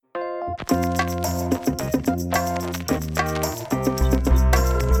Hello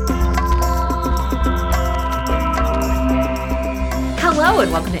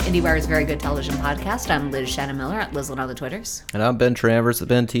and welcome to IndieWire's Very Good Television Podcast. I'm Liz Shannon Miller at Lizlin on the Twitters. And I'm Ben Travers at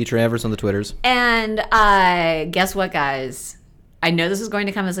Ben T. Travers on the Twitters. And guess what, guys? I know this is going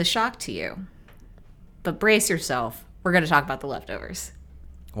to come as a shock to you, but brace yourself. We're going to talk about The Leftovers.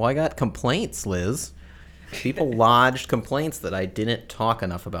 Well, I got complaints, Liz. People lodged complaints that I didn't talk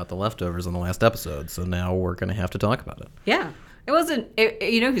enough about The Leftovers in the last episode, so now we're going to have to talk about it. Yeah. It wasn't,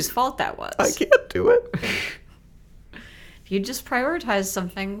 you know whose fault that was. I can't do it. You just prioritized some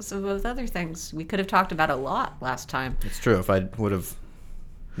things with other things. We could have talked about a lot last time. It's true. If I would have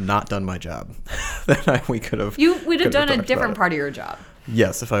not done my job, then we could have. We'd have done a different part of your job.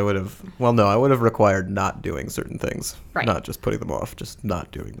 Yes, if I would have. Well, no, I would have required not doing certain things. Right. Not just putting them off, just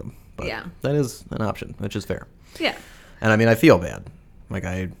not doing them. But yeah. That is an option, which is fair. Yeah. And I mean, I feel bad.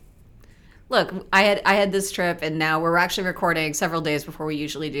 Look, I had this trip, and now we're actually recording several days before we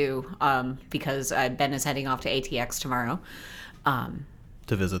usually do, because Ben is heading off to ATX tomorrow.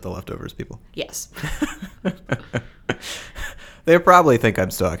 To visit The Leftovers people. Yes. They probably think I'm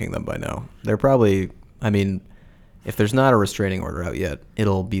stalking them by now. They're probably, I mean, if there's not a restraining order out yet,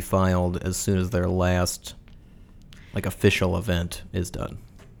 it'll be filed as soon as their last, official event is done.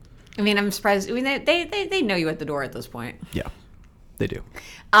 I mean, I'm surprised. I mean, they know you at the door at this point. Yeah. They do.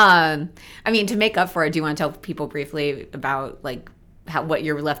 I mean, to make up for it, do you want to tell people briefly about what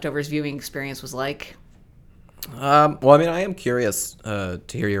your Leftovers viewing experience was like? Well, I mean, I am curious to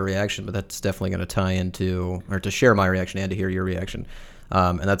hear your reaction, but that's definitely going to tie into, or to share my reaction and to hear your reaction,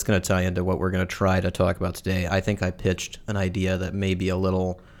 and that's going to tie into what we're going to try to talk about today. I think I pitched an idea that may be a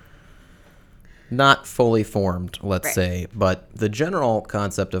little not fully formed, let's say, but the general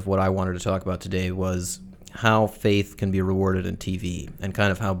concept of what I wanted to talk about today was how faith can be rewarded in TV and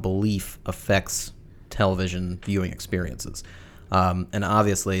kind of how belief affects television viewing experiences. And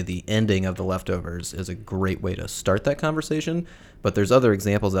obviously the ending of The Leftovers is a great way to start that conversation, but there's other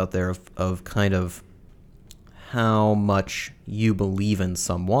examples out there of kind of how much you believe in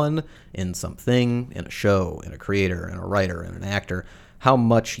someone, in something, in a show, in a creator, in a writer, in an actor, how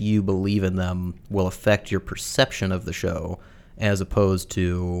much you believe in them will affect your perception of the show as opposed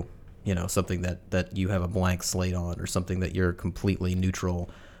to something that you have a blank slate on or something that you're completely neutral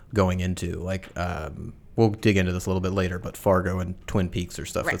going into. We'll dig into this a little bit later, but Fargo and Twin Peaks are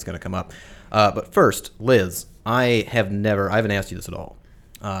stuff that's going to come up. But first, Liz, I haven't asked you this at all.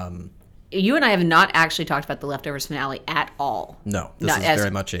 You and I have not actually talked about The Leftovers finale at all. No, this is very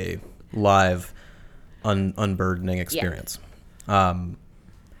much a live, unburdening experience. Right.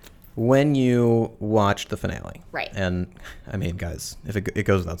 When you watched the finale, right? And I mean, guys, if it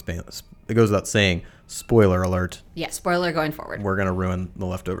goes without saying, spoiler alert. Yeah, spoiler going forward. We're gonna ruin The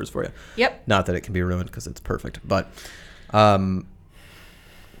Leftovers for you. Yep. Not that it can be ruined because it's perfect, but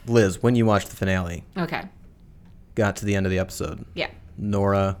Liz, when you watched the finale, okay, got to the end of the episode, yeah,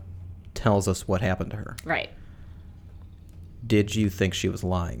 Nora tells us what happened to her. Right. Did you think she was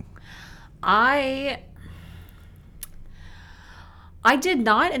lying? I did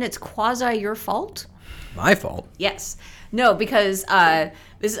not, and it's quasi your fault. My fault? Yes. No, because I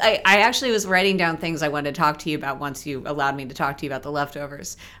actually was writing down things I wanted to talk to you about once you allowed me to talk to you about The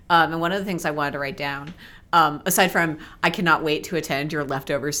Leftovers. And one of the things I wanted to write down, aside from I cannot wait to attend your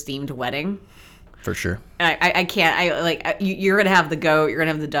Leftovers themed wedding. For sure. I can't. You're going to have the goat. You're going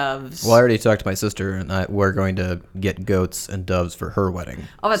to have the doves. Well, I already talked to my sister, and we're going to get goats and doves for her wedding.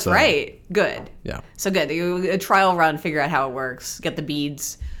 Oh, that's right. Good. Yeah. So good. A trial run, figure out how it works, get the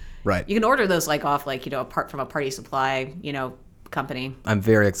beads. Right. You can order those off apart from a party supply, company. I'm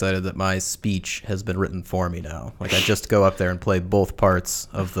very excited that my speech has been written for me now. I just go up there and play both parts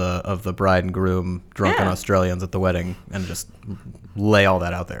of the bride and groom, drunken Australians at the wedding, and just lay all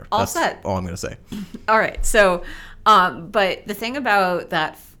that out there. That's all I'm going to say. All right. So, but the thing about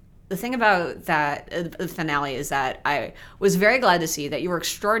that the finale is that I was very glad to see that you were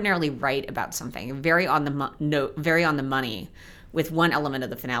extraordinarily right about something, very on the money with one element of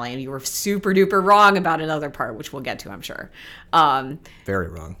the finale, and you were super duper wrong about another part, which we'll get to, I'm sure. Very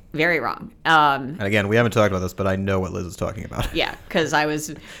wrong. Very wrong. And again, we haven't talked about this, but I know what Liz is talking about. Yeah, because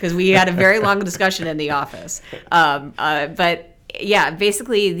we had a very long discussion in the office. But yeah,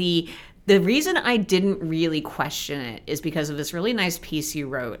 basically the reason I didn't really question it is because of this really nice piece you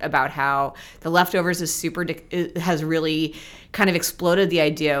wrote about how The Leftovers has really kind of exploded the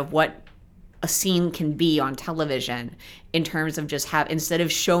idea of what a scene can be on television in terms of just instead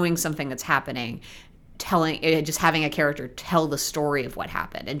of showing something that's happening, just having a character tell the story of what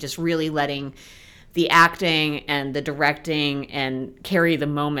happened and just really letting the acting and the directing and carry the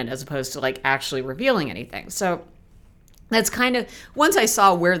moment as opposed to like actually revealing anything. So that's kind of, once I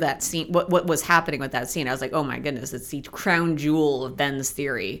saw where that scene, what was happening with that scene, I was like, oh my goodness, it's the crown jewel of Ben's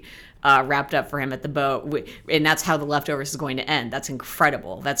theory wrapped up for him at the boat. And that's how The Leftovers is going to end. That's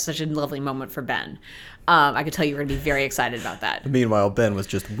incredible. That's such a lovely moment for Ben. I could tell you were going to be very excited about that. Meanwhile, Ben was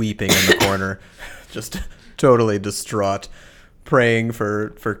just weeping in the corner, just totally distraught, praying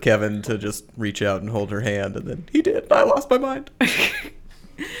for Kevin to just reach out and hold her hand. And then he did. And I lost my mind.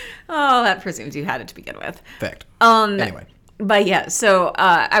 Oh, that presumes you had it to begin with. Fact. Anyway. But yeah, so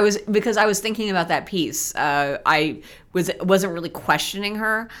because I was thinking about that piece. I wasn't really questioning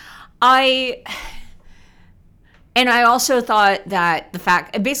her. I also thought that the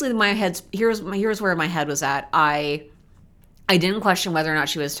fact, basically here's where my head was at. I didn't question whether or not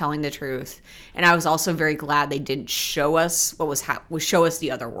she was telling the truth, and I was also very glad they didn't show us show us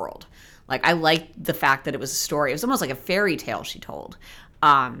the other world. Like, I liked the fact that it was a story. It was almost like a fairy tale she told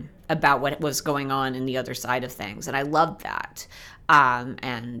about what was going on in the other side of things, and I loved that.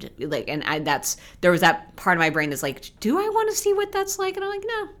 There was that part of my brain that's like, do I want to see what that's like? And I'm like,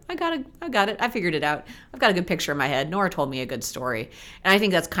 no, I got it. I figured it out. I've got a good picture in my head. Nora told me a good story. And I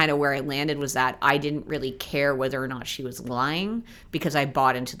think that's kind of where I landed, was that I didn't really care whether or not she was lying because I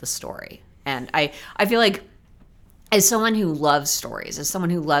bought into the story. And I feel like, as someone who loves stories, as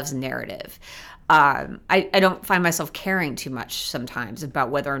someone who loves narrative, I don't find myself caring too much sometimes about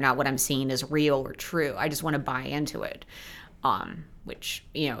whether or not what I'm seeing is real or true. I just want to buy into it. Which,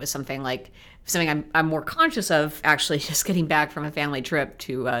 is something I'm more conscious of, actually, just getting back from a family trip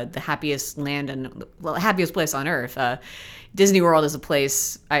to the happiest land and happiest place on earth. Disney World is a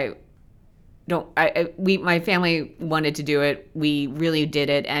place my family wanted to do it. We really did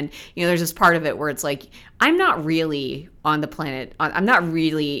it. And, there's this part of it where it's like, I'm not really on the planet. I'm not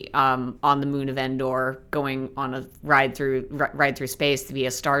really on the moon of Endor going on a ride through space via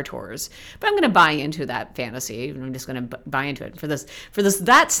Star Tours. But I'm going to buy into that fantasy. I'm just going to buy into it. For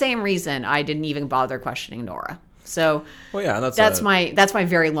that same reason, I didn't even bother questioning Nora. So, well, yeah, that's my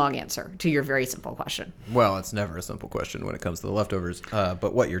very long answer to your very simple question. Well, it's never a simple question when it comes to The Leftovers.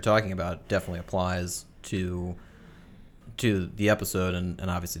 But what you're talking about definitely applies to the episode and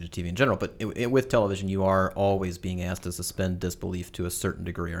obviously to TV in general. But with television, you are always being asked to suspend disbelief to a certain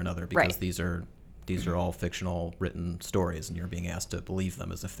degree or another, because right. these are all fictional written stories, and you're being asked to believe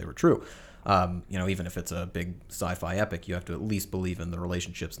them as if they were true. Even if it's a big sci-fi epic, you have to at least believe in the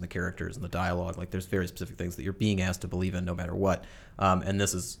relationships and the characters and the dialogue. Like, there's very specific things that you're being asked to believe in no matter what. And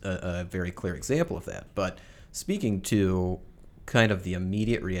this is a very clear example of that. But speaking to kind of the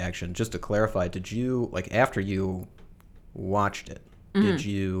immediate reaction, just to clarify, did you, like, after you watched it, did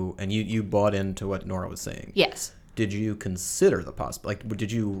you, and you bought into what Nora was saying? Yes. Did you consider the possibility, like,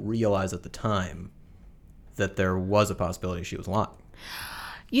 did you realize at the time that there was a possibility she was lying?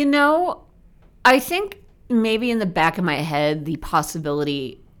 I think maybe in the back of my head the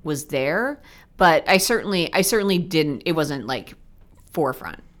possibility was there, but I certainly didn't. It wasn't like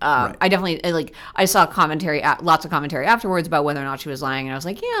forefront. Right. I definitely I saw lots of commentary afterwards about whether or not she was lying, and I was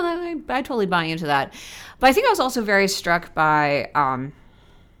like, yeah, I totally buy into that. But I think I was also very struck by. I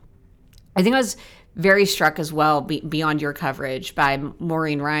think I was very struck as well, beyond your coverage, by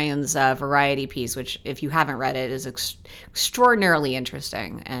Maureen Ryan's Variety piece, which, if you haven't read it, is extraordinarily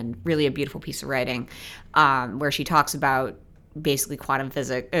interesting and really a beautiful piece of writing, where she talks about basically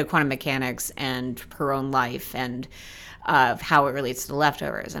quantum mechanics and her own life and how it relates to The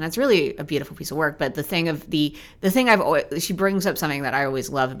Leftovers. And it's really a beautiful piece of work. But she brings up something that I always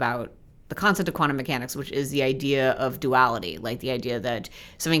love about the concept of quantum mechanics, which is the idea of duality, like the idea that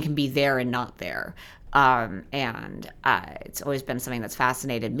something can be there and not there. It's always been something that's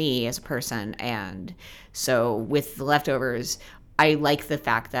fascinated me as a person. And so with The Leftovers, I like the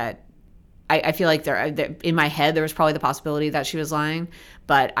fact that I feel like in my head, there was probably the possibility that she was lying,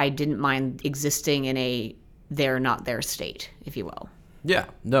 but I didn't mind existing in a they're not there state, if you will. Yeah,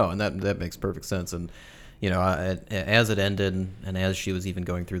 no, and that makes perfect sense. And as it ended, and as she was even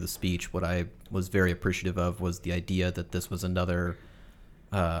going through the speech, what I was very appreciative of was the idea that this was another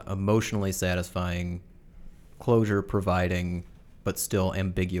emotionally satisfying, closure-providing, but still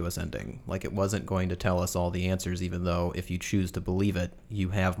ambiguous ending. Like, it wasn't going to tell us all the answers, even though if you choose to believe it, you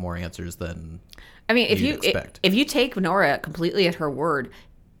have more answers than you'd expect. If you take Nora completely at her word,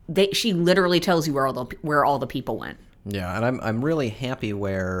 she literally tells you where all the people went. Yeah, and I'm really happy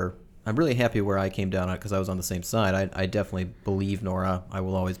where I came down on it, because I was on the same side. I definitely believe Nora. I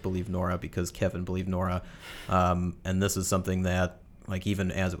will always believe Nora because Kevin believed Nora. And this is something that, like, even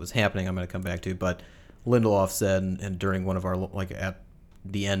as it was happening, I'm going to come back to. But Lindelof said, and during one of our, like, at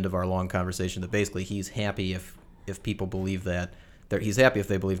the end of our long conversation that basically he's happy if people believe that. He's happy if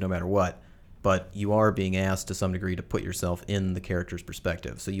they believe no matter what, but you are being asked to some degree to put yourself in the character's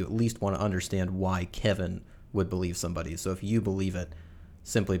perspective. So you at least want to understand why Kevin would believe somebody. So if you believe it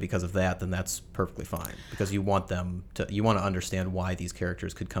simply because of that, then that's perfectly fine, because you want to understand why these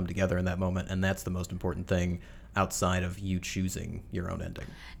characters could come together in that moment, and that's the most important thing outside of you choosing your own ending.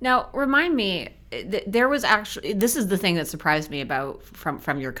 Now, remind me, there was actually, this is the thing that surprised me about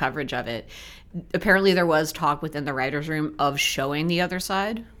from your coverage of it. Apparently there was talk within the writer's room of showing the other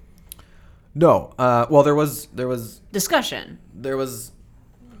side. No. Well, there was Discussion.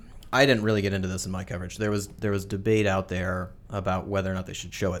 I didn't really get into this in my coverage. There was debate out there about whether or not they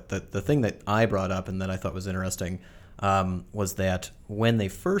should show it. The thing that I brought up and that I thought was interesting was that when they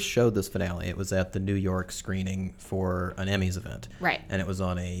first showed this finale, it was at the New York screening for an Emmys event. Right. And it was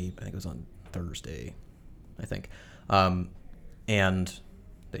on I think it was on Thursday, I think. And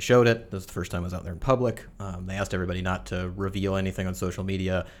they showed it. This was the first time it was out there in public. They asked everybody not to reveal anything on social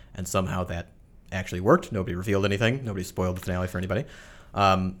media, and somehow that actually worked. Nobody revealed anything. Nobody spoiled the finale for anybody.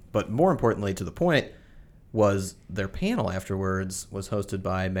 But more importantly to the point was their panel afterwards was hosted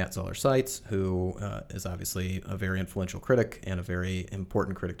by Matt Zoller-Seitz, who is obviously a very influential critic and a very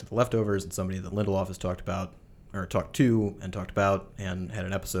important critic to The Leftovers, and somebody that Lindelof has talked to and had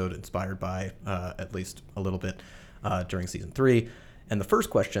an episode inspired by at least a little bit during season 3. And the first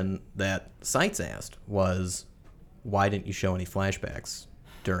question that Seitz asked was, why didn't you show any flashbacks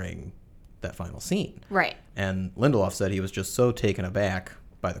during that final scene? Right. And Lindelof said he was just so taken aback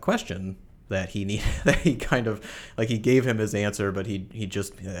by the question that he kind of, like, he gave him his answer, but he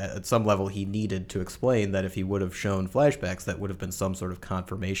just, at some level, he needed to explain that if he would have shown flashbacks, that would have been some sort of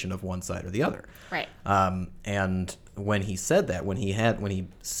confirmation of one side or the other. Right. And when he said that, when he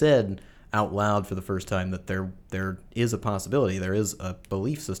said out loud for the first time that there is a possibility, there is a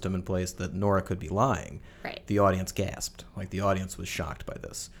belief system in place that Nora could be lying, right, the audience gasped. Like, the audience was shocked by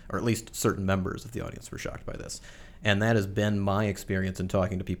this, or at least certain members of the audience were shocked by this. And that has been my experience in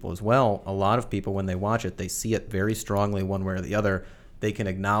talking to people as well. A lot of people, when they watch it, they see it very strongly one way or the other. They can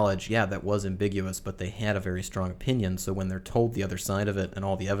acknowledge, yeah, that was ambiguous, but they had a very strong opinion. So when they're told the other side of it and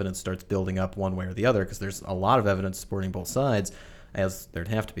all the evidence starts building up one way or the other, because there's a lot of evidence supporting both sides, as there'd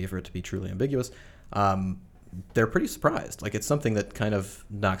have to be for it to be truly ambiguous, they're pretty surprised. Like, it's something that kind of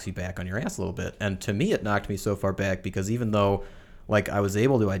knocks you back on your ass a little bit. And to me, it knocked me so far back because even though, like, I was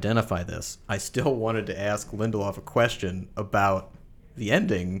able to identify this, I still wanted to ask Lindelof a question about the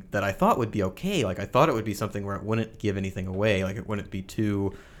ending that I thought would be okay. Like, I thought it would be something where it wouldn't give anything away, like it wouldn't be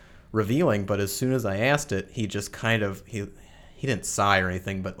too revealing. But as soon as I asked it, he just kind of, he didn't sigh or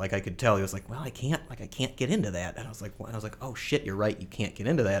anything, but like I could tell he was like, well, I can't get into that. And I was like, oh shit, you're right, you can't get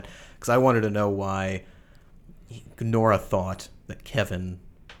into that, because I wanted to know why Nora thought that Kevin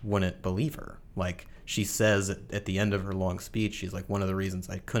wouldn't believe her. Like, she says at the end of her long speech, she's like, one of the reasons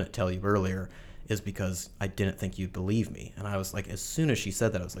I couldn't tell you earlier is because I didn't think you'd believe me. And I was like, as soon as she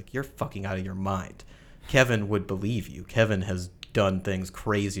said that, I was like, you're fucking out of your mind. Kevin would believe you. Kevin has done things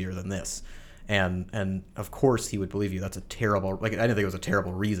crazier than this. And of course he would believe you. That's a terrible, like, I didn't think it was a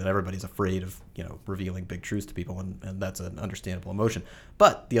terrible reason. Everybody's afraid of, revealing big truths to people, and that's an understandable emotion.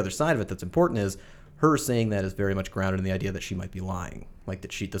 But the other side of it that's important is her saying that is very much grounded in the idea that she might be lying. Like,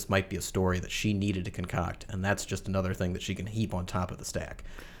 that this might be a story that she needed to concoct, and that's just another thing that she can heap on top of the stack.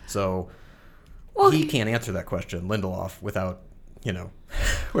 So he can't answer that question, Lindelof, without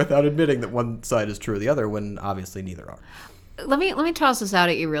admitting that one side is true or the other, when obviously neither are. Let me toss this out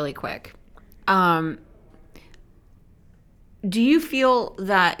at you really quick. Do you feel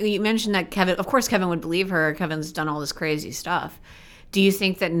that, you mentioned that Kevin would believe her. Kevin's done all this crazy stuff. Do you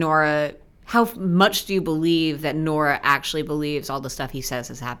think that Nora, how much do you believe that Nora actually believes all the stuff he says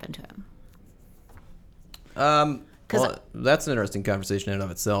has happened to him? Well, that's an interesting conversation in and of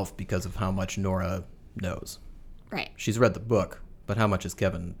itself because of how much Nora knows. Right. She's read the book, but how much has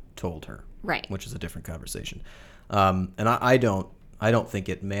Kevin told her? Right. Which is a different conversation. And I don't think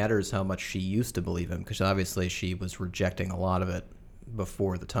it matters how much she used to believe him, because obviously she was rejecting a lot of it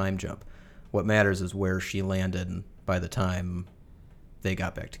before the time jump. What matters is where she landed by the time they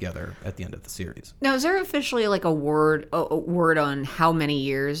got back together at the end of the series. Now, is there officially like a word on how many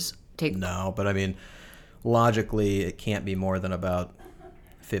years take? No, but I mean, logically, it can't be more than about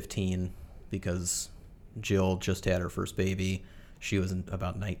 15, because Jill just had her first baby. She was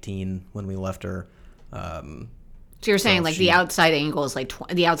about 19 when we left her. So you're saying the outside angle is like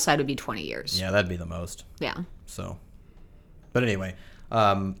the outside would be 20 years. Yeah, that'd be the most. Yeah. So, but anyway,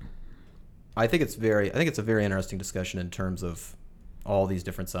 I think it's a very interesting discussion in terms of all these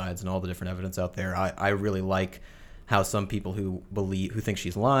different sides and all the different evidence out there. I really like how some people who think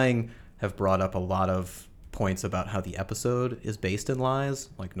she's lying have brought up a lot of points about how the episode is based in lies.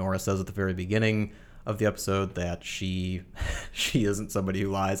 Like Nora says at the very beginning of the episode that she isn't somebody who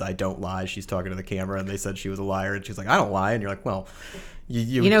lies. I don't lie. She's talking to the camera, and they said she was a liar, and she's like, I don't lie. And you're like, well,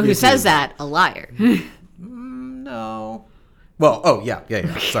 you know who says that? A liar. No. Well, oh yeah.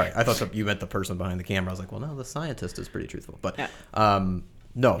 Sorry, I thought you meant the person behind the camera. I was like, well, no, the scientist is pretty truthful. But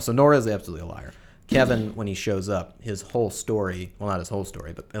no. So Nora is absolutely a liar. Kevin, when he shows up, his whole story, well, not his whole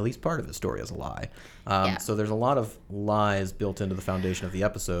story, but at least part of his story is a lie. So there's a lot of lies built into the foundation of the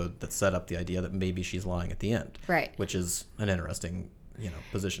episode that set up the idea that maybe she's lying at the end. Right. Which is an interesting,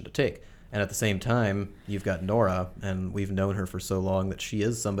 position to take. And at the same time, you've got Nora, and we've known her for so long that she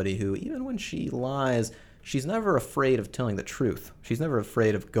is somebody who, even when she lies, she's never afraid of telling the truth. She's never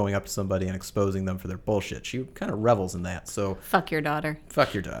afraid of going up to somebody and exposing them for their bullshit. She kind of revels in that. So fuck your daughter.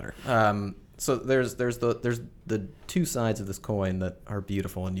 Fuck your daughter. So there's the two sides of this coin that are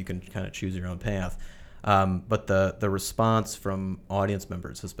beautiful, and you can kind of choose your own path. But the response from audience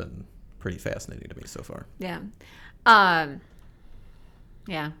members has been pretty fascinating to me so far. Yeah.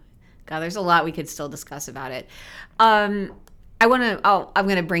 Yeah. God, there's a lot we could still discuss about it. I'm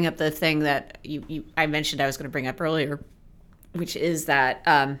gonna bring up the thing that I mentioned I was gonna bring up earlier, which is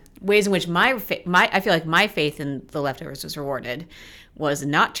that ways in which I feel like my faith in The Leftovers was rewarded was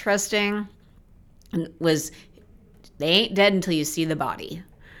not trusting. Was they ain't dead until you see the body.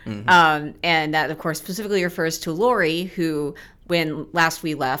 Mm-hmm. And that, of course, specifically refers to Lori, who, when last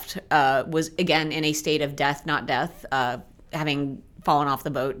we left, was, again, in a state of death, not death, having fallen off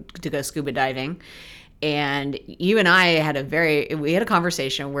the boat to go scuba diving. And you and I had a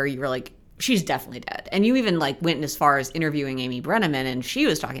conversation where you were like, she's definitely dead. And you even went as far as interviewing Amy Brenneman, and she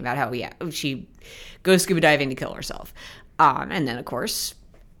was talking about how, she goes scuba diving to kill herself. And then, of course,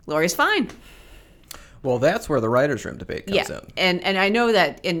 Lori's fine. Well, that's where the writer's room debate comes in. And I know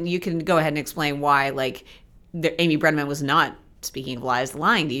that, and you can go ahead and explain why, Amy Brenneman was not, speaking of lies,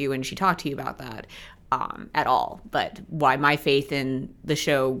 lying to you when she talked to you about that at all. But why my faith in the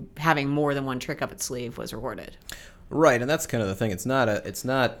show having more than one trick up its sleeve was rewarded. Right, and that's kind of the thing. It's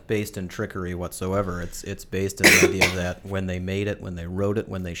not based in trickery whatsoever. It's based in the idea that when they made it, when they wrote it,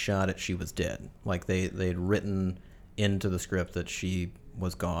 when they shot it, she was dead. Like they'd written into the script that she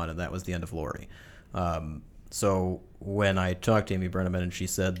was gone, and that was the end of Lori. So when I talked to Amy Brenneman, and she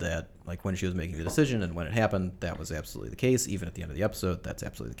said that when she was making the decision and when it happened, that was absolutely the case. Even at the end of the episode, that's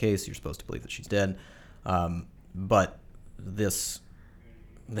absolutely the case. You're supposed to believe that she's dead. But this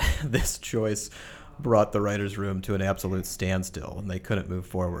choice brought the writer's room to an absolute standstill, and they couldn't move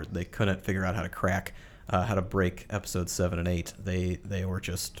forward. They couldn't figure out how to break episodes 7 and 8. They were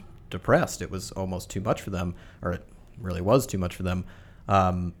just depressed. It was almost too much for them, or it really was too much for them.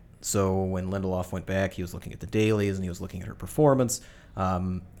 So when Lindelof went back, he was looking at the dailies and he was looking at her performance.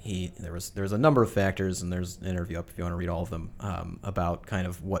 There's a number of factors, and there's an interview up if you want to read all of them, about kind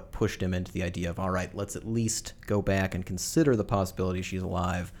of what pushed him into the idea of, all right, let's at least go back and consider the possibility she's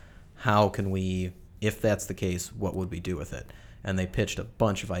alive. How can we, if that's the case, what would we do with it? And they pitched a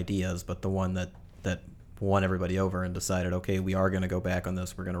bunch of ideas, but the one that won everybody over and decided, okay, we are going to go back on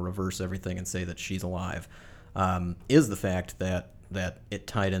this, we're going to reverse everything and say that she's alive, is the fact that it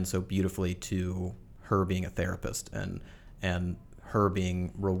tied in so beautifully to her being a therapist and her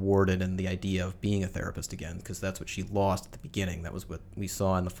being rewarded in the idea of being a therapist again, because that's what she lost at the beginning. That was what we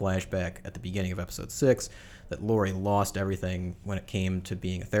saw in the flashback at the beginning of episode 6, that Lori lost everything when it came to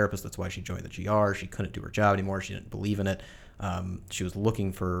being a therapist. That's why she joined the GR. She couldn't do her job anymore. She didn't believe in it. She was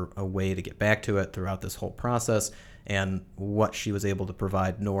looking for a way to get back to it throughout this whole process, and what she was able to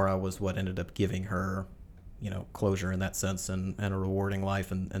provide Nora was what ended up giving her closure in that sense, and a rewarding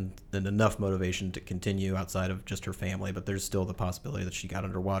life, and enough motivation to continue outside of just her family. But there's still the possibility that she got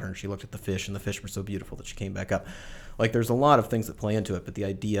underwater and she looked at the fish, and the fish were so beautiful that she came back up. There's a lot of things that play into it, but the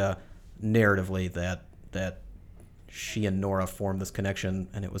idea narratively that she and Nora formed this connection,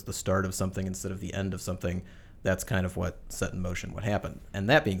 and it was the start of something instead of the end of something, that's kind of what set in motion what happened. And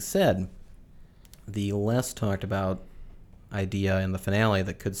that being said, the less talked about idea in the finale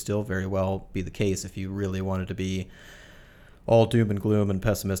that could still very well be the case if you really wanted to be all doom and gloom and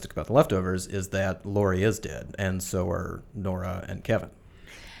pessimistic about The Leftovers, is that Lori is dead, and so are Nora and Kevin.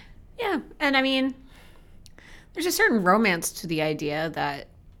 Yeah, and I mean, there's a certain romance to the idea that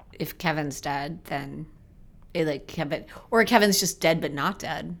if Kevin's dead, then Kevin's just dead but not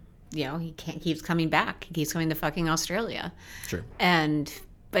dead. He keeps coming back. He keeps coming to fucking Australia. Sure.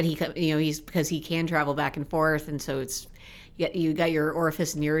 But he's because he can travel back and forth, and so it's. You got your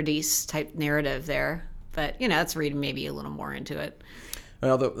Orifice Neurodes type narrative there, but that's reading maybe a little more into it.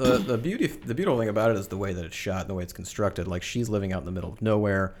 Well, the beautiful thing about it is the way that it's shot and the way it's constructed. Like, she's living out in the middle of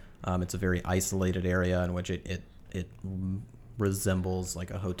nowhere. It's a very isolated area in which it resembles like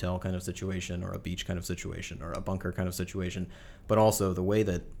a hotel kind of situation or a beach kind of situation or a bunker kind of situation. But also the way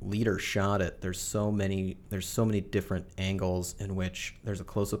that Leader shot it, there's so many different angles in which there's a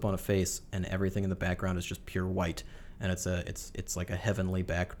close up on a face and everything in the background is just pure white. And it's like a heavenly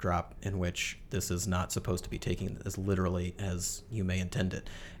backdrop in which this is not supposed to be taken as literally as you may intend it.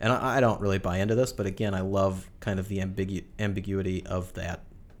 And I don't really buy into this, but again, I love kind of the ambiguity of that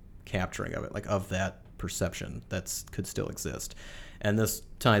capturing of it, like of that perception that could still exist. And this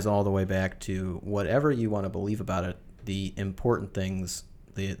ties all the way back to whatever you want to believe about it, the important things,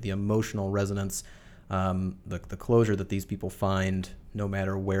 the emotional resonance, the closure that these people find no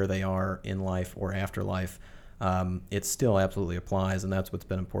matter where they are in life or afterlife. It still absolutely applies, and that's what's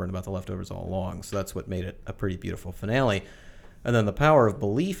been important about The Leftovers all along. So that's what made it a pretty beautiful finale. And then the power of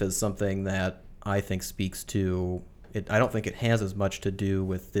belief is something that I think speaks to it. I don't think it has as much to do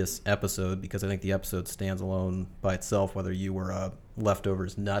with this episode, because I think the episode stands alone by itself, whether you were a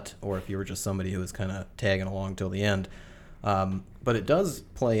Leftovers nut or if you were just somebody who was kind of tagging along till the end. But it does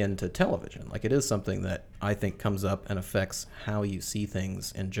play into television. Like, it is something that I think comes up and affects how you see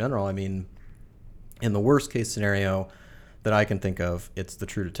things in general. I mean, in the worst case scenario that I can think of, it's the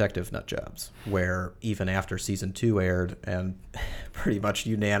True Detective nut jobs, where even after season 2 aired and pretty much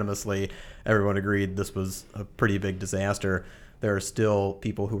unanimously everyone agreed this was a pretty big disaster, there are still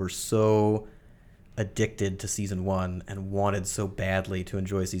people who were so addicted to season 1 and wanted so badly to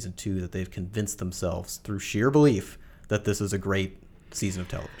enjoy season 2 that they've convinced themselves through sheer belief that this is a great season of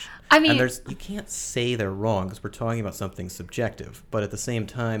television. I mean, and you can't say they're wrong because we're talking about something subjective, but at the same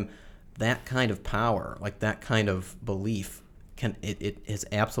time, that kind of power, like that kind of belief, it has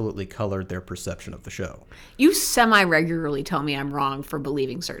absolutely colored their perception of the show. You semi-regularly tell me I'm wrong for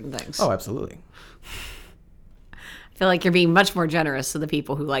believing certain things. Oh, absolutely. I feel like you're being much more generous to the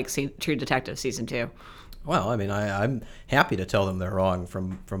people who like True Detective season 2. Well, I mean, I'm happy to tell them they're wrong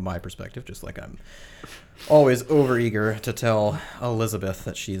from my perspective, just like I'm always overeager to tell Elizabeth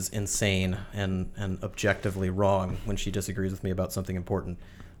that she's insane and objectively wrong when she disagrees with me about something important.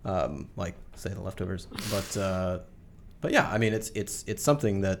 Like, say, The Leftovers, but yeah, I mean, it's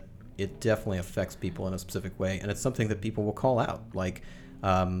something that it definitely affects people in a specific way, and it's something that people will call out. Like,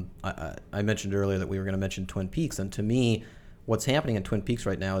 I mentioned earlier that we were going to mention Twin Peaks, and to me, what's happening in Twin Peaks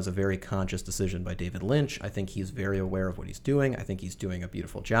right now is a very conscious decision by David Lynch. I think he's very aware of what he's doing. I think he's doing a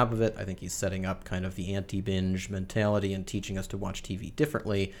beautiful job of it. I think he's setting up kind of the anti-binge mentality and teaching us to watch TV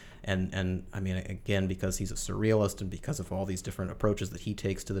differently. And I mean, again, because he's a surrealist and because of all these different approaches that he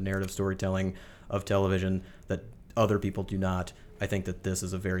takes to the narrative storytelling of television that other people do not, I think that this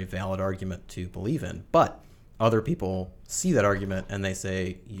is a very valid argument to believe in. But other people see that argument and they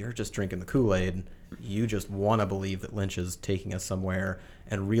say, you're just drinking the Kool-Aid. You just want to believe that Lynch is taking us somewhere,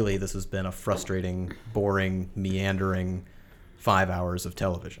 and really this has been a frustrating, boring, meandering 5 hours of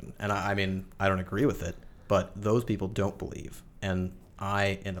television. And I mean, I don't agree with it, but those people don't believe. And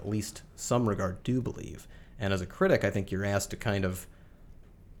I, in at least some regard, do believe. And as a critic, I think you're asked to kind of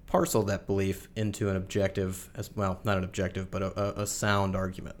parcel that belief into an objective, as well, not an objective, but a sound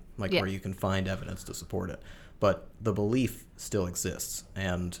argument, like where you can find evidence to support it. But the belief still exists,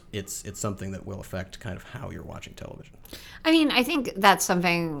 and it's something that will affect kind of how you're watching television. I mean, I think that's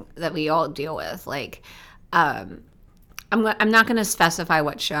something that we all deal with. Like, I'm not going to specify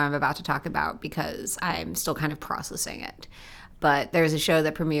what show I'm about to talk about because I'm still kind of processing it. But there's a show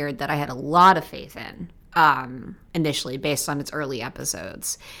that premiered that I had a lot of faith in initially based on its early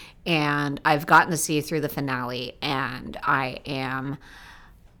episodes. And I've gotten to see through the finale, and I am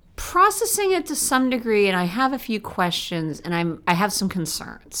processing it to some degree, and I have a few questions, and I have some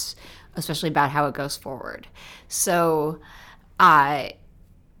concerns, especially about how it goes forward. So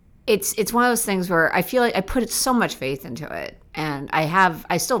it's one of those things where I feel like I put so much faith into it, and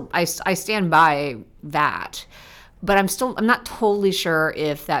I stand by that, but I'm not totally sure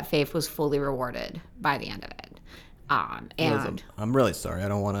if that faith was fully rewarded by the end of it. And I'm really sorry. I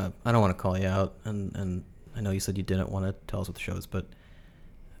don't want to call you out, and I know you said you didn't want to tell us what the show is, but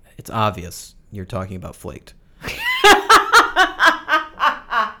it's obvious you're talking about Flaked.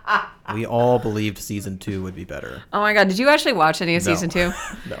 We all believed season 2 would be better. Oh my God, did you actually watch any of season 2?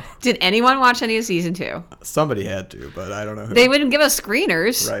 No. Did anyone watch any of season 2? Somebody had to, but I don't know who. They wouldn't give us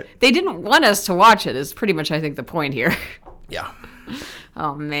screeners. Right. They didn't want us to watch it, is pretty much, I think, the point here. Yeah.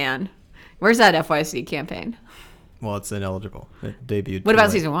 Oh, man. Where's that FYC campaign? Well, it's ineligible. It debuted. What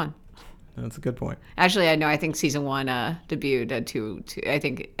about season 1? That's a good point. Actually, I know. I think season 1 debuted at two. I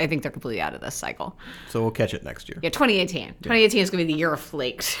think they're completely out of this cycle. So we'll catch it next year. Yeah, 2018. 2018 is going to be the year of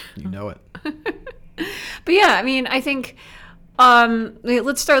flakes. You know it. But yeah, I mean, I think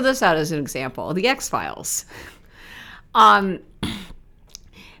let's throw this out as an example: the X-Files.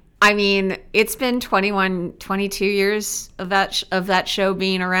 I mean, it's been 21, 22 years of that show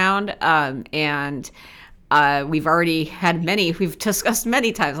being around, and we've already had we've discussed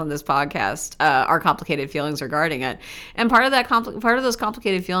many times on this podcast our complicated feelings regarding it. And part of those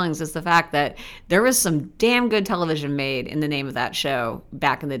complicated feelings is the fact that there was some damn good television made in the name of that show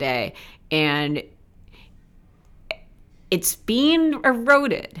back in the day, and it's being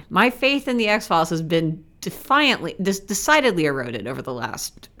eroded. My faith in the X-Files has been decidedly eroded over the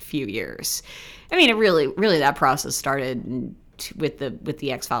last few years. I mean, it really that process started with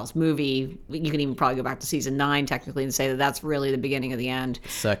the X-Files movie. You can even probably go back to season 9 technically and say that that's really the beginning of the end.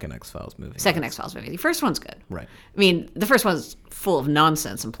 Second X-Files movie. The first one's good. Right. I mean, the first one's full of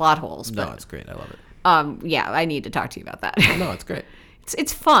nonsense and plot holes. No, it's great. I love it. Yeah, I need to talk to you about that. No, it's great.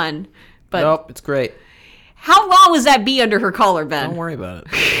 It's fun, but nope, it's great. How long was that bee under her collar, Ben? Don't worry about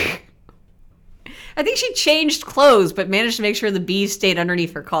it. I think she changed clothes, but managed to make sure the bees stayed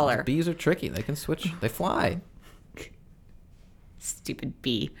underneath her collar. Bees are tricky. They can switch. They fly. Stupid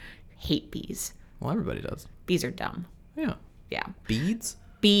bee. Hate bees. Well, everybody does. Bees are dumb. Yeah. Yeah. Beads?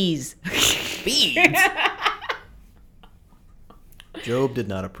 Bees. Beads? Job did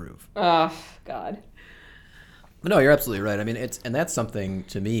not approve. Oh, God. But no, you're absolutely right. I mean, and that's something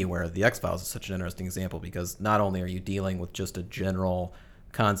to me where the X-Files is such an interesting example, because not only are you dealing with just a general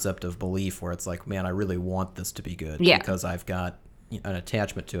concept of belief where it's like, man, I really want this to be good because I've got an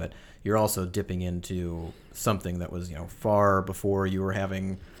attachment to it. You're also dipping into something that was, far before you were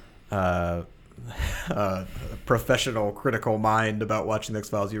having a professional critical mind about watching the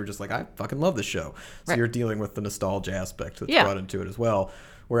X-Files. You were just like, I fucking love this show. So you're dealing with the nostalgia aspect that's brought into it as well.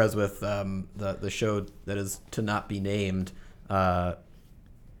 Whereas with the show that is to not be named,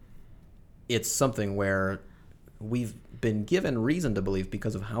 it's something where we've been given reason to believe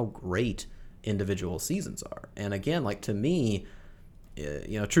because of how great individual seasons are. And again, like, to me,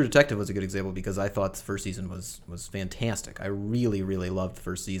 True Detective was a good example because I thought the first season was fantastic. I really, really loved the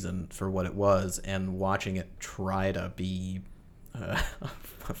first season for what it was, and watching it try to be a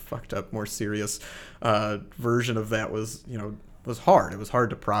fucked up, more serious version of that was hard. It was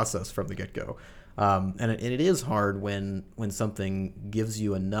hard to process from the get-go. And it is hard when something gives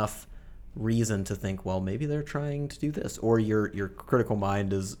you enough reason to think, well, maybe they're trying to do this, or your critical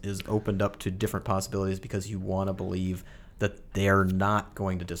mind is opened up to different possibilities because you want to believe that they're not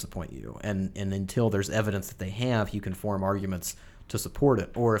going to disappoint you. And until there's evidence that they have, you can form arguments to support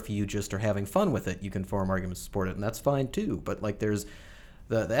it. Or if you just are having fun with it, you can form arguments to support it, and that's fine too. But like, there's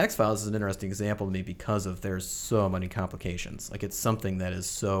the X-Files is an interesting example to me because of there's so many complications. Like, it's something that is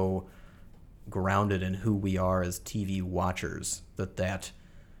so grounded in who we are as TV watchers that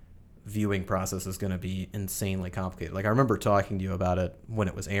viewing process is going to be insanely complicated. Like, I remember talking to you about it when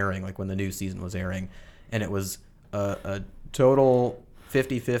it was airing, like when the new season was airing, and it was a total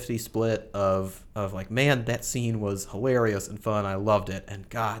 50-50 split of like, man, that scene was hilarious and fun, I loved it, and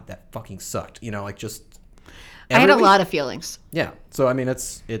God, that fucking sucked. Just I had a lot of feelings. Yeah. So I mean,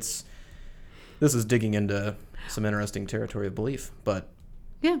 this is digging into some interesting territory of belief, but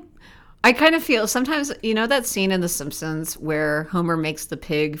yeah. I kind of feel sometimes, that scene in The Simpsons where Homer makes the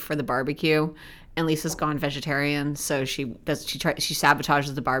pig for the barbecue and Lisa's gone vegetarian, so she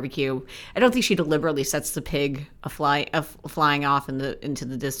sabotages the barbecue. I don't think she deliberately sets the pig flying off into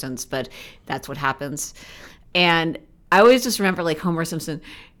the distance, but that's what happens. And I always just remember, like, Homer Simpson,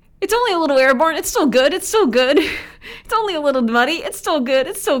 it's only a little airborne, it's still good, it's still good. It's only a little muddy, it's still good,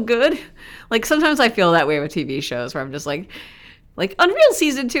 it's still good. Like, sometimes I feel that way with TV shows where I'm just like Unreal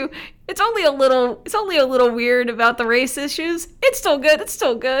Season 2, it's only a little weird about the race issues. It's still good. It's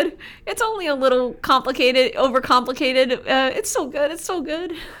still good. It's only a little complicated, overcomplicated. It's still good. It's still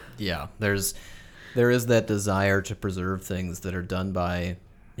good. Yeah, there is that desire to preserve things that are done by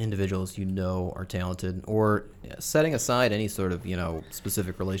individuals are talented, or setting aside any sort of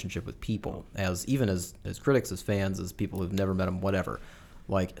specific relationship with people, as critics, as fans, as people who've never met them, whatever.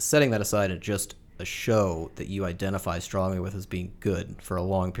 Like, setting that aside and just a show that you identify strongly with as being good for a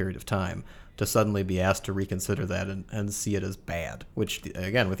long period of time, to suddenly be asked to reconsider that and see it as bad, which,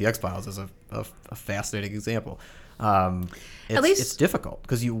 again, with the X-Files is a fascinating example. It's difficult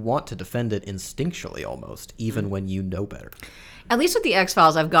because you want to defend it instinctually almost, even when you know better. At least with the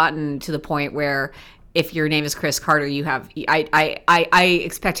X-Files, I've gotten to the point where if your name is Chris Carter, I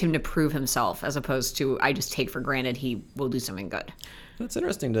expect him to prove himself, as opposed to I just take for granted he will do something good. It's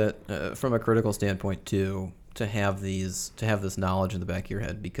interesting to, from a critical standpoint too, to have this knowledge in the back of your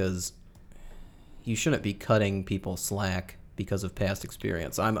head, because you shouldn't be cutting people slack because of past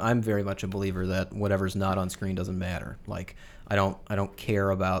experience. I'm very much a believer that whatever's not on screen doesn't matter. Like I don't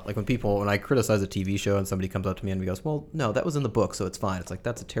care about, like, when I criticize a TV show and somebody comes up to me and goes, well, no, that was in the book, so it's fine. It's like,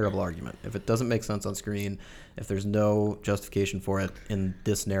 that's a terrible argument. If it doesn't make sense on screen, if there's no justification for it in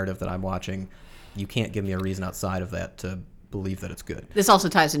this narrative that I'm watching, you can't give me a reason outside of that to believe that it's good. This also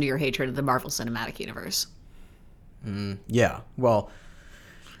ties into your hatred of the Marvel Cinematic Universe. Yeah, well,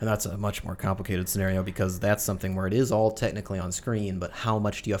 and that's a much more complicated scenario, because that's something where it is all technically on screen, but how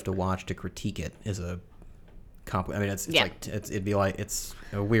much do you have to watch to critique it is a it'd be like, it's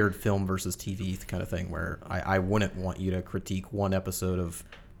a weird film versus TV kind of thing, where I wouldn't want you to critique one episode of,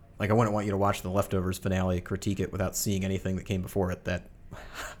 like, I wouldn't want you to watch The Leftovers finale, critique it without seeing anything that came before it. That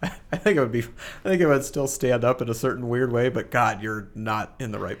I think it would still stand up in a certain weird way, but God, you're not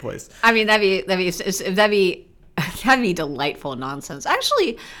in the right place. I mean, that'd be delightful nonsense.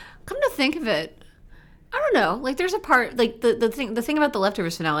 Actually, come to think of it, I don't know. Like, there's a part, like, the thing about The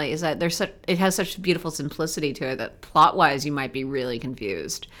Leftovers finale is that it has such beautiful simplicity to it that plot wise you might be really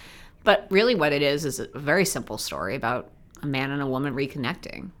confused. But really, what it is a very simple story about a man and a woman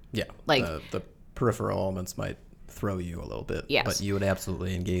reconnecting. Yeah, like the peripheral elements might throw you a little bit, yes, but you would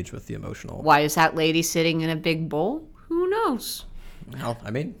absolutely engage with the emotional. Why is that lady sitting in a big bowl? Who knows? Well,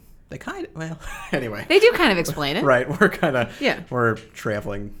 I mean, anyway. They do kind of explain it. Right, we're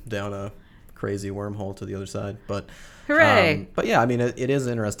traveling down a crazy wormhole to the other side, but hooray! But yeah, I mean, it is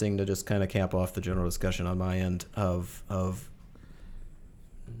interesting to just kind of cap off the general discussion on my end of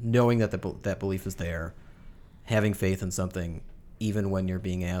knowing that that belief is there, having faith in something, even when you're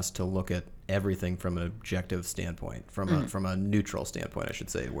being asked to look at everything from an objective standpoint, from a neutral standpoint, I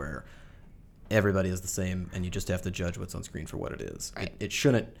should say, where everybody is the same and you just have to judge what's on screen for what it is. Right. It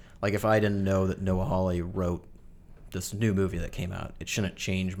shouldn't, like, if I didn't know that Noah Hawley wrote this new movie that came out, it shouldn't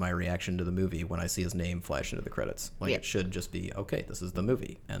change my reaction to the movie when I see his name flash into the credits. Like, It should just be, okay, this is the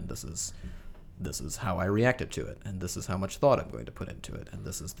movie, and this is how I reacted to it, and this is how much thought I'm going to put into it, and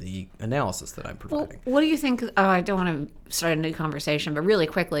this is the analysis that I'm providing. Well, what do you think? I don't want to start a new conversation, but really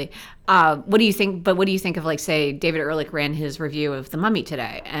quickly, what do you think? But what do you think of, like, say, David Ehrlich ran his review of The Mummy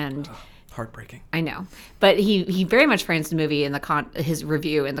today, and heartbreaking. I know, but he very much frames the movie in his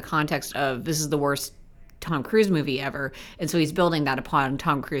review in the context of, this is the worst Tom Cruise movie ever, and so he's building that upon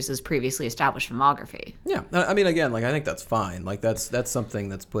Tom Cruise's previously established filmography. Yeah, I mean, again, like, I think that's fine. Like, that's something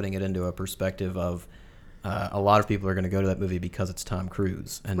that's putting it into a perspective of a lot of people are going to go to that movie because it's Tom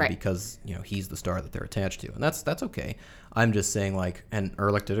Cruise and because, you know, he's the star that they're attached to, and that's okay. I'm just saying, like, and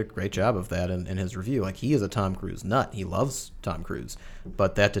Ehrlich did a great job of that in his review. Like, he is a Tom Cruise nut. He loves Tom Cruise,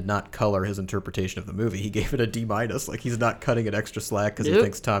 but that did not color his interpretation of the movie. He gave it a D-. Like, he's not cutting it extra slack because he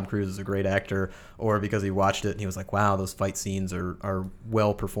thinks Tom Cruise is a great actor, or because he watched it and he was like, wow, those fight scenes are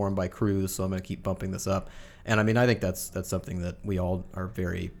well performed by Cruise, so I'm going to keep bumping this up. And I mean, I think that's something that we all are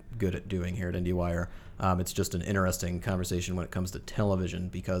very good at doing here at IndieWire. It's just an interesting conversation when it comes to television,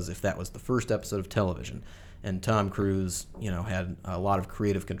 because if that was the first episode of television and Tom Cruise, you know, had a lot of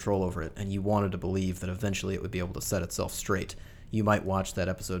creative control over it, and you wanted to believe that eventually it would be able to set itself straight, you might watch that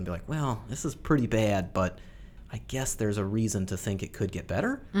episode and be like, well, this is pretty bad, but I guess there's a reason to think it could get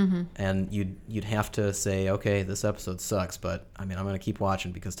better. Mm-hmm. And you'd have to say, okay, this episode sucks, but I mean, I'm going to keep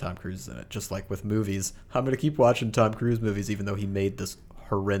watching because Tom Cruise is in it. Just like with movies, I'm going to keep watching Tom Cruise movies even though he made this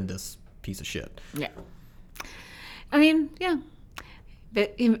horrendous piece of shit. Yeah. I mean, yeah.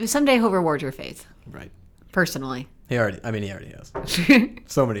 But someday he'll reward your faith. Right. Personally. He already has.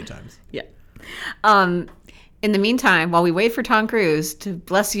 So many times. Yeah. In the meantime, while we wait for Tom Cruise to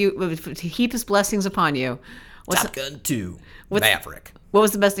bless you, to heap his blessings upon you, Top Gun 2, Maverick. What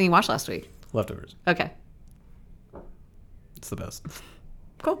was the best thing you watched last week? Leftovers. Okay. It's the best.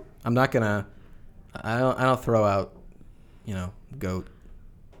 Cool. I'm not gonna. I don't throw out, you know, GOAT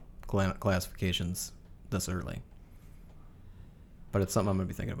classifications this early. But it's something I'm gonna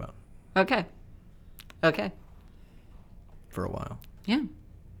be thinking about. Okay. For a while. Yeah.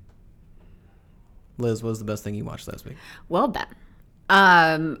 Liz, what was the best thing you watched last week? Well,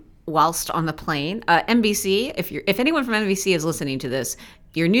 Ben. Whilst on the plane, NBC. If anyone from NBC is listening to this,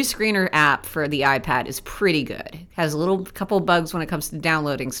 your new screener app for the iPad is pretty good. It has a couple bugs when it comes to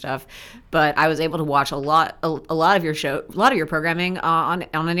downloading stuff, but I was able to watch a lot of your programming on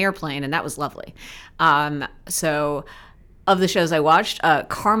an airplane, and that was lovely. So, of the shows I watched,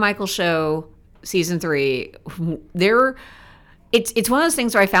 Carmichael Show season 3, It's one of those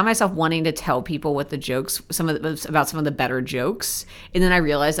things where I found myself wanting to tell people what the jokes, about some of the better jokes, and then I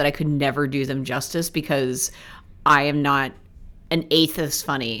realized that I could never do them justice because I am not an eighth as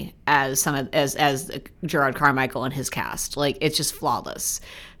funny as as Gerard Carmichael and his cast. Like, it's just flawless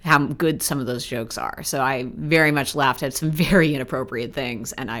how good some of those jokes are. So I very much laughed at some very inappropriate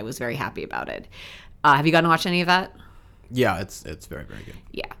things, and I was very happy about it. Have you gotten to watch any of that? Yeah, it's very, very good.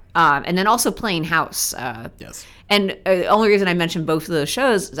 Yeah. And then also Playing House. Yes. And the only reason I mentioned both of those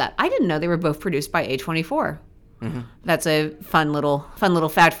shows is that I didn't know they were both produced by A24. That's a fun little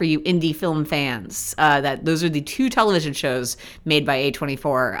fact for you indie film fans. That those are the two television shows made by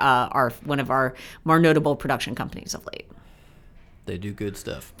A24. Are one of our more notable production companies of late. They do good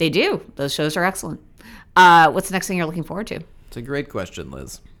stuff. They do. Those shows are excellent. What's the next thing you're looking forward to? It's a great question,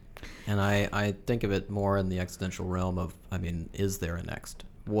 Liz. And I think of it more in the existential realm of, I mean, is there a next?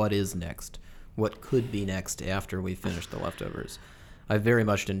 What is next? What could be next after we finish The Leftovers? I very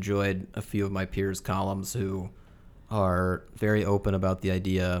much enjoyed a few of my peers' columns who are very open about the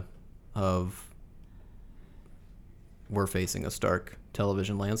idea of we're facing a stark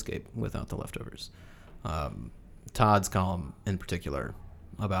television landscape without The Leftovers. Todd's column in particular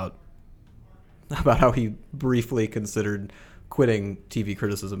about how he briefly considered quitting TV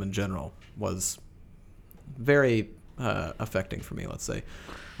criticism in general was very affecting for me, let's say.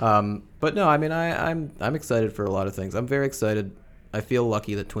 But no, I mean, I'm excited for a lot of things. I'm very excited. I feel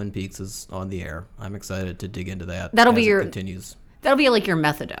lucky that Twin Peaks is on the air. I'm excited to dig into that. That'll be as your it continues. That'll be like your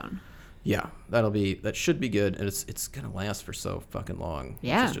methadone. Yeah, that should be good, and it's gonna last for so fucking long.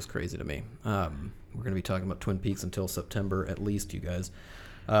 Yeah, which is just crazy to me. We're gonna be talking about Twin Peaks until September at least, you guys.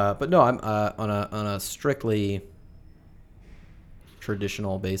 But no, I'm on a strictly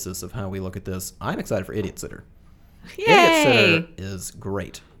traditional basis of how we look at this. I'm excited for Idiot Sitter. Yay! Idiot Sitter is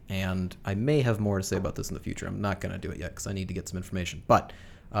great, and I may have more to say about this in the future. I'm not gonna do it yet because I need to get some information. But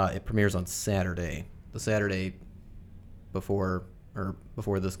it premieres on Saturday, the Saturday before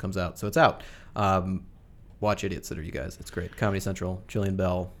this comes out, so it's out. Watch Idiot Sitter, you guys. It's great. Comedy Central, Jillian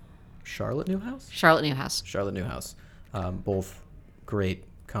Bell, Charlotte Newhouse. Both great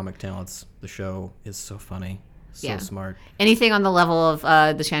comic talents. The show is so funny, so smart. Anything on the level of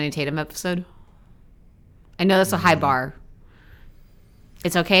the Channing Tatum episode? I know that's a high bar.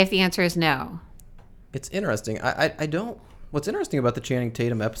 It's okay if the answer is no. It's interesting. I don't. What's interesting about the Channing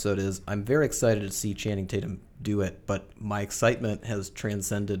Tatum episode is I'm very excited to see Channing Tatum do it, but my excitement has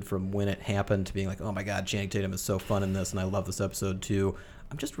transcended from when it happened to being like, oh my God, Channing Tatum is so fun in this, and I love this episode too.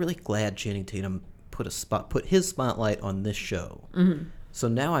 I'm just really glad Channing Tatum put his spotlight on this show. Mm-hmm. So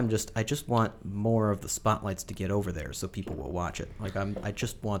now I just want more of the spotlights to get over there so people will watch it. Like I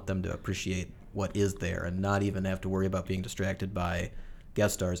just want them to appreciate what is there and not even have to worry about being distracted by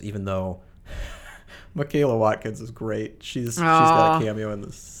guest stars, even though Michaela Watkins is great. She's got a cameo in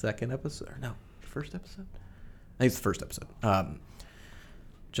the second episode. Or no, first episode? I think it's the first episode.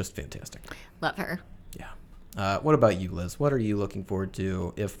 Just fantastic. Love her. Yeah. What about you, Liz? What are you looking forward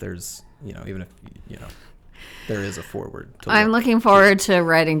to if there's, even if, there is a forward to I'm looking forward to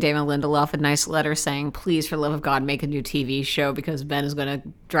writing Damon Lindelof a nice letter saying, please, for the love of God, make a new TV show because Ben is going to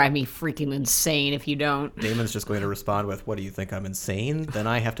drive me freaking insane if you don't. Damon's just going to respond with, what do you think, I'm insane? Then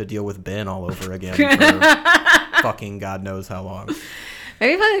I have to deal with Ben all over again for fucking God knows how long.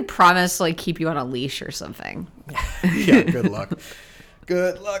 Maybe if I promise, keep you on a leash or something. Yeah, good luck.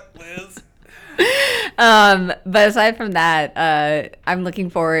 Good luck, Liz. But aside from that, I'm looking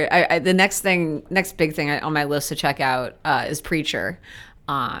forward. The next big thing on my list to check out is Preacher,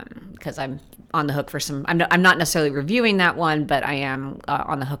 because I'm on the hook for some. I'm not necessarily reviewing that one, but I am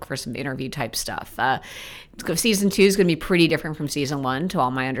on the hook for some interview type stuff. Season 2 is going to be pretty different from season 1, to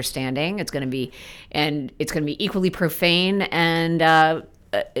all my understanding. It's going to be equally profane and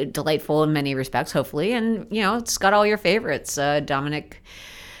delightful in many respects, hopefully. And it's got all your favorites, Dominic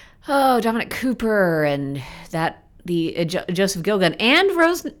Cooper and Joseph Gilgun and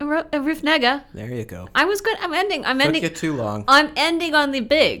Ruth Negga. There you go. I was good. I'm ending. Took you too long. I'm ending on the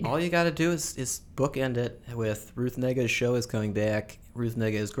big. All you got to do is bookend it with Ruth Negga's show is coming back. Ruth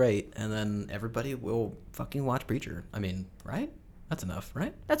Negga is great, and then everybody will fucking watch Preacher. I mean, right? That's enough,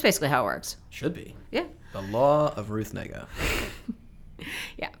 right? That's basically how it works. Should be. Yeah. The law of Ruth Negga.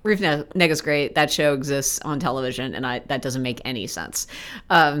 Yeah, Ruth Negga's great. That show exists on television, and that doesn't make any sense.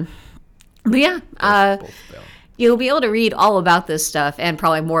 But yeah, you'll be able to read all about this stuff and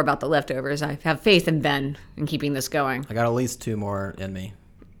probably more about The Leftovers. I have faith in Ben in keeping this going. I got at least 2 more in me.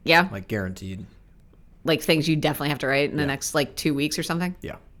 Yeah? Guaranteed. Things you definitely have to write in the next 2 weeks or something?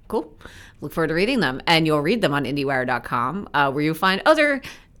 Yeah. Cool. Look forward to reading them. And you'll read them on IndieWire.com, where you'll find other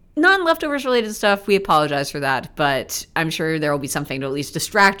non-Leftovers related stuff. We apologize for that, but I'm sure there will be something to at least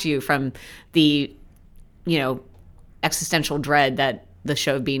distract you from the, existential dread that the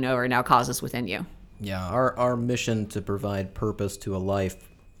show being over now causes within you. Yeah, our mission to provide purpose to a life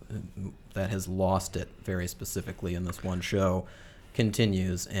that has lost it very specifically in this one show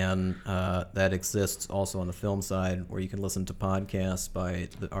continues, and that exists also on the film side, where you can listen to podcasts by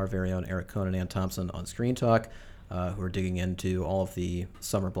our very own Eric Cohn and Ann Thompson on Screen Talk, who are digging into all of the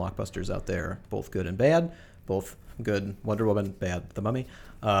summer blockbusters out there, both good and bad, both good Wonder Woman, bad The Mummy.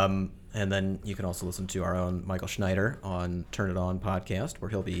 And then you can also listen to our own Michael Schneider on Turn It On podcast, where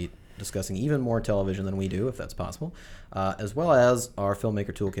he'll be discussing even more television than we do, if that's possible, as well as our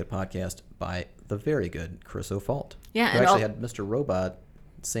Filmmaker Toolkit podcast by the very good Chris O'Falt. Yeah, who and actually had Mr. Robot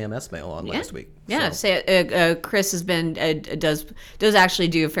Sam Esmail on last week. Yeah, Chris has been does actually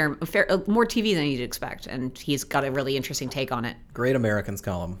do a fair more TV than you'd expect, and he's got a really interesting take on it. Great Americans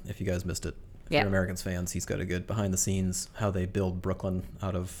column, if you guys missed it. If Yeah. you're Americans fans, he's got a good behind the scenes how they build Brooklyn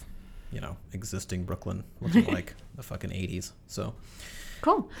out of, existing Brooklyn looking like the fucking 80s. So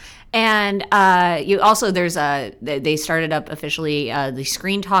Cool. And you also they started up officially the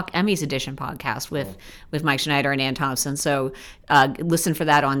Screen Talk Emmys edition podcast with Mike Schneider and Ann Thompson. So listen for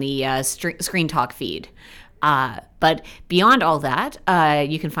that on the Screen Talk feed. But beyond all that,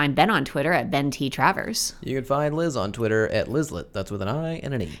 you can find Ben on Twitter at Ben T. Travers. you can find Liz on Twitter at Lizlet. That's with an I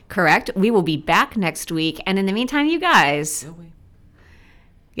and an E. Correct. We will be back next week. And in the meantime, you guys. Will we?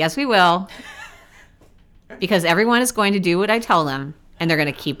 Yes, we will. Because everyone is going to do what I tell them, and they're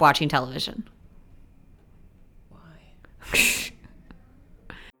going to keep watching television. Why?